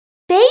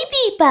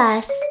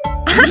BabyBus.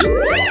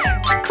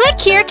 Click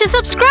here to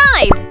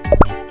subscribe.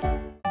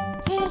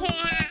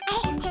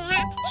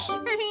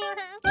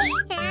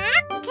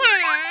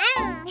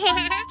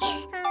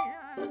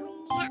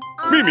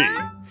 Mimi,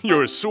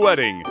 you're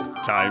sweating.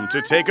 Time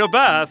to take a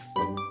bath.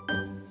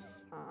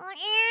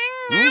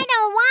 I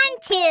don't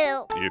want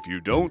to. If you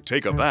don't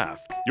take a bath,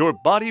 your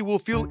body will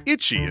feel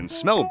itchy and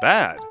smell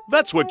bad.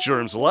 That's what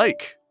germs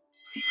like.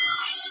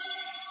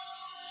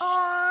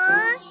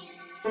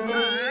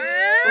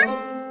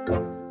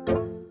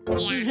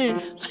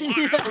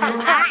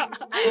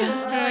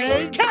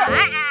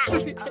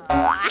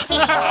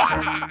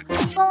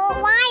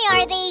 Why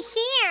are they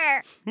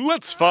here?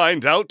 Let's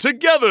find out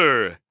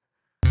together.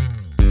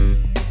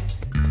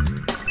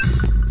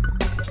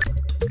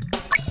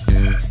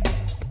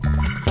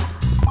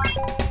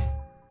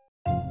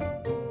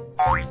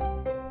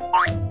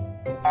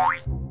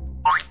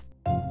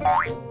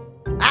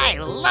 I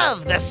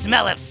love the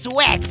smell of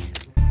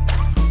sweat.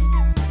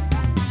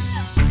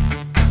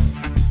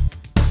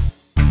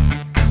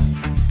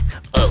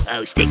 Oh,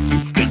 oh, sticky,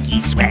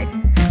 sticky sweat.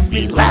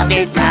 We love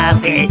it,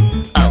 love it.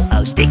 Oh,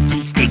 oh,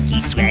 sticky,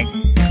 sticky sweat.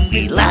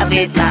 We love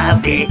it,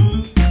 love it.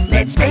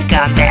 Let's make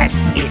a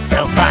mess, it's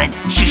so fun.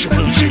 Shoo,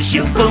 boom,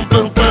 shoo, boom,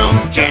 boom,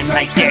 boom. Germs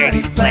like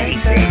dirty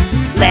places.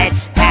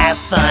 Let's have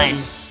fun.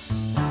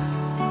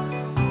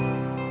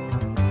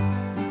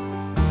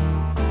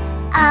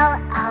 Oh,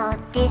 oh,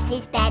 this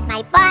is bad.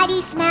 My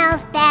body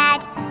smells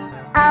bad.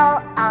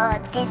 Oh, oh,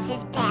 this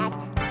is bad.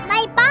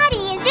 My body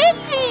is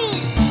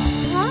itchy.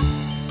 Huh?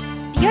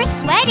 You're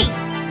sweaty.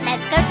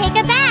 Let's go take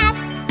a bath.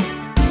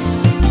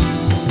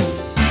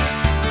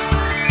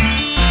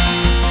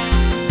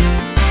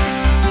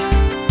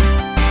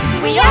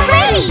 We are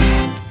ready.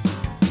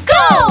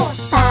 Go!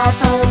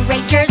 Bubble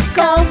Rangers,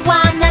 go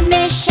on a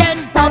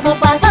mission. Bubble,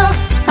 bubble,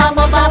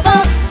 bubble,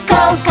 bubble.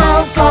 Go,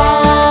 go, go.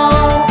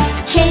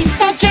 Chase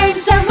the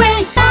germs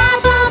away.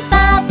 Bubble,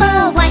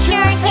 bubble, wash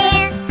your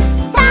hair.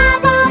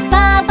 Bubble,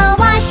 bubble,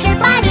 wash your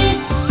body.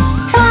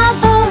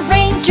 Bubble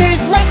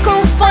Rangers, let's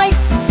go fight.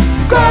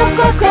 Go,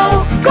 go,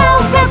 go, go,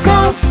 go,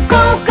 go,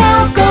 go, go,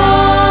 go.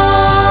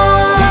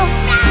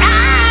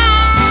 Run!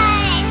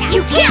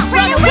 You can't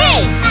run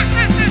away.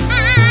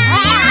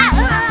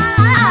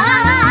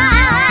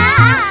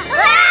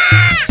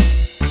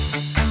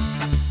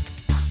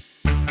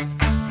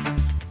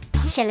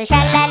 Shala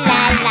shala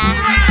la la.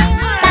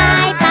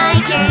 Bye bye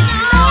germs.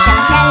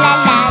 Shala shala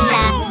la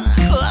la.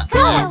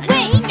 Go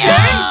away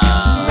germs.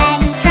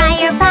 Let's dry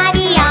your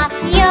body off.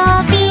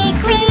 You'll be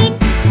clean.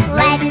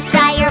 Let's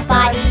dry your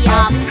body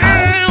off.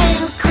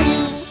 I'm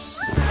clean.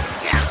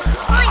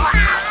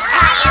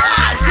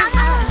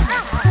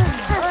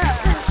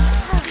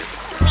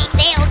 We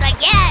failed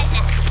again.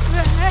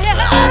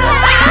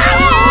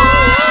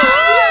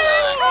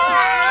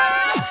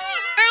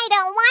 I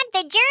don't want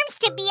the germs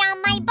to be on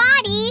my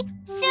body.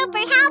 Super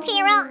Health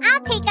Hero,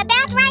 I'll take a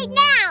bath right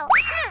now.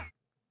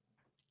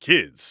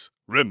 Kids,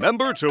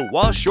 remember to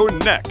wash your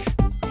neck,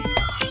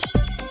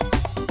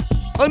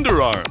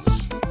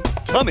 underarms,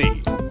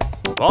 tummy,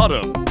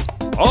 bottom,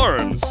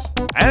 arms,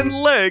 and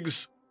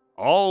legs,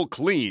 all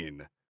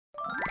clean.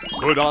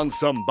 Put on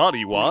some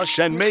body wash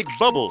and make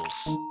bubbles.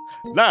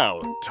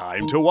 Now,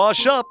 time to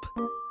wash up.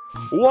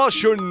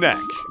 Wash your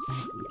neck.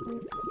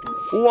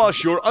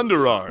 Wash your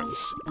underarms.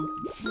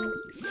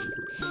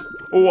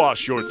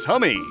 Wash your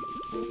tummy.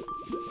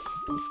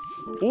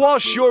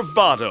 Wash your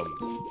bottom.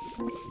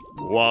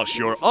 Wash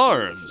your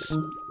arms.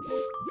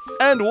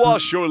 And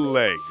wash your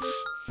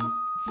legs.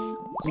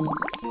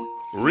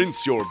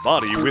 Rinse your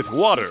body with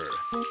water.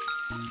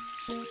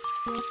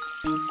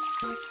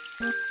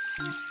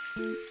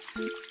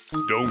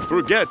 Don't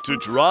forget to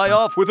dry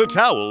off with a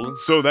towel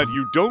so that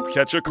you don't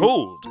catch a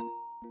cold.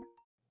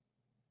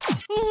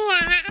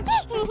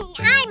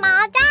 I'm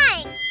all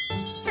done.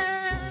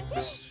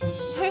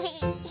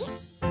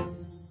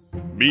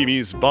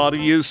 Mimi's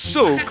body is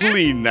so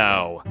clean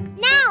now.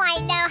 Now I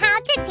know how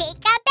to take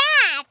a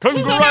bath.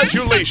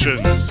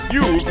 Congratulations!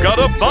 You've got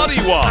a body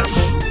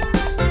wash!